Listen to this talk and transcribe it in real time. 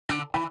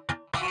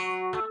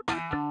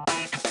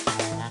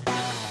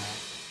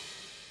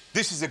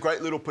This is a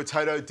great little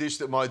potato dish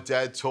that my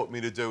dad taught me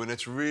to do, and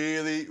it's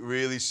really,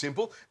 really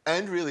simple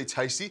and really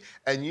tasty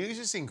and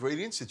uses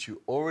ingredients that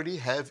you already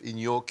have in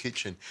your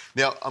kitchen.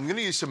 Now, I'm going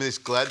to use some of this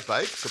Glad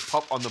Bake to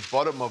pop on the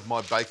bottom of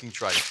my baking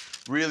tray.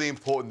 Really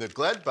important. The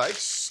Glad Bake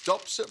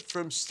stops it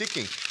from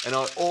sticking, and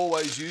I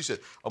always use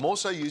it. I'm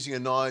also using a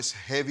nice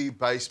heavy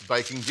base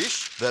baking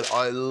dish that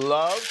I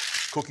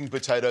love cooking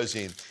potatoes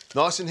in.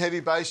 Nice and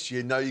heavy base,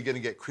 you know you're going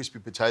to get crispy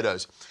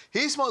potatoes.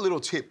 Here's my little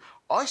tip.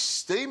 I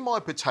steam my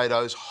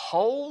potatoes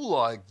whole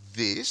like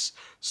this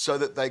so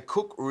that they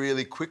cook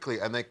really quickly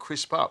and they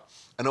crisp up.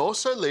 And I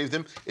also leave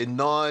them in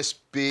nice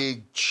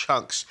big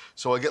chunks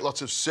so I get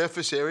lots of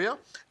surface area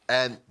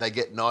and they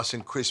get nice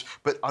and crisp.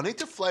 But I need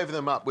to flavour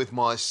them up with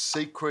my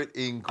secret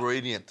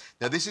ingredient.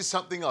 Now, this is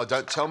something I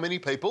don't tell many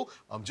people.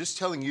 I'm just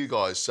telling you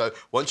guys. So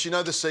once you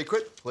know the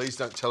secret, please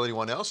don't tell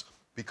anyone else,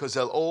 because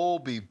they'll all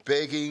be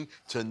begging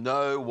to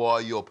know why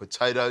your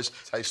potatoes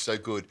taste so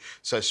good.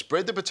 So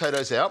spread the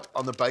potatoes out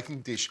on the baking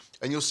dish,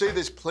 and you'll see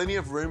there's plenty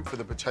of room for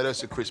the potatoes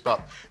to crisp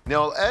up.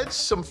 Now, I'll add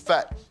some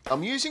fat.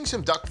 I'm using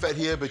some duck fat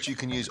here, but you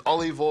can use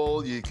olive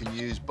oil, you can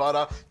use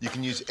butter, you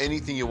can use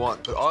anything you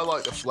want, but I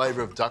like the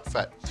flavour of duck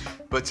fat.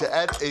 But to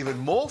add even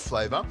more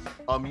flavour,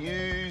 I'm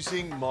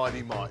using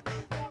Mightymite.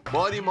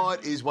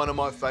 Mightymite is one of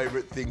my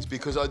favourite things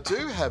because I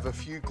do have a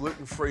few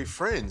gluten-free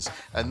friends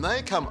and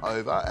they come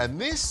over, and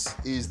this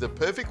is the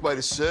perfect way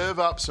to serve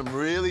up some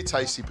really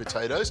tasty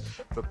potatoes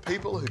for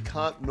people who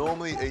can't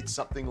normally eat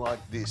something like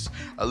this.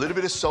 A little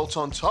bit of salt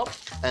on top,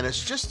 and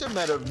it's just a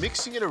matter of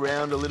mixing it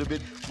around a little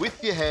bit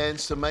with your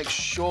hands to make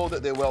sure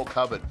that they're well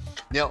covered.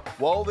 Now,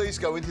 while these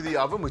go into the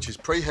oven, which is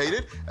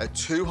preheated at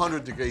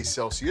 200 degrees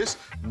Celsius,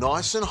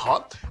 nice and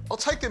hot, I'll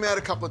take them out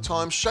a couple of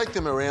times, shake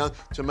them around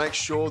to make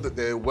sure that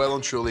they're well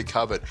and truly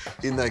covered.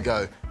 In they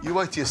go. You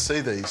wait till you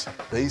see these.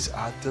 These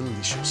are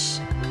delicious.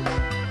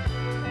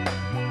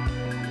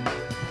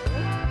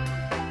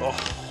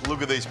 Oh,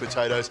 look at these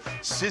potatoes,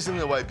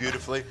 sizzling away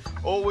beautifully.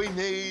 All we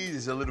need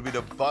is a little bit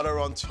of butter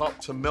on top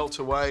to melt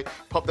away.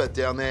 Pop that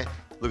down there.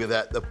 Look at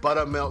that, the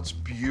butter melts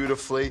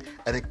beautifully,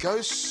 and it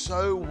goes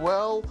so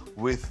well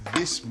with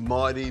this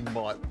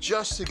Mightymite,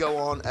 just to go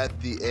on at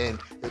the end.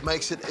 It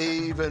makes it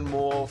even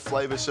more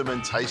flavoursome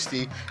and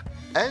tasty.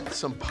 And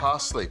some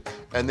parsley.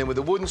 And then with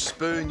a wooden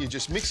spoon, you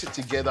just mix it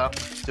together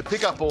to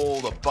pick up all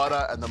the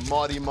butter and the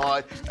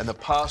Mightymite and the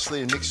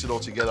parsley and mix it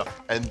all together.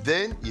 And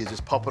then you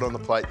just pop it on the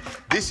plate.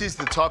 This is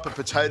the type of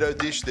potato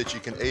dish that you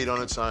can eat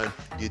on its own.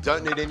 You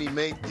don't need any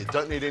meat, you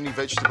don't need any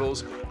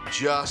vegetables,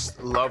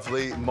 just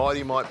lovely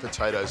Mightymite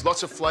potatoes.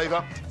 Lots of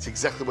flavour, it's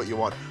exactly what you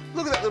want.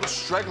 Look at that little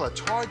straggler,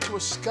 tried to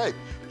escape,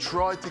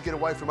 tried to get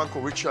away from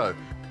Uncle Richo.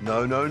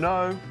 No, no,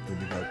 no.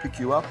 Let me go pick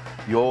you up.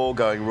 You're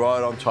going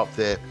right on top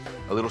there.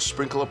 A little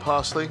sprinkle of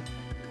parsley.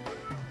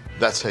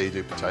 That's how you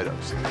do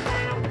potatoes.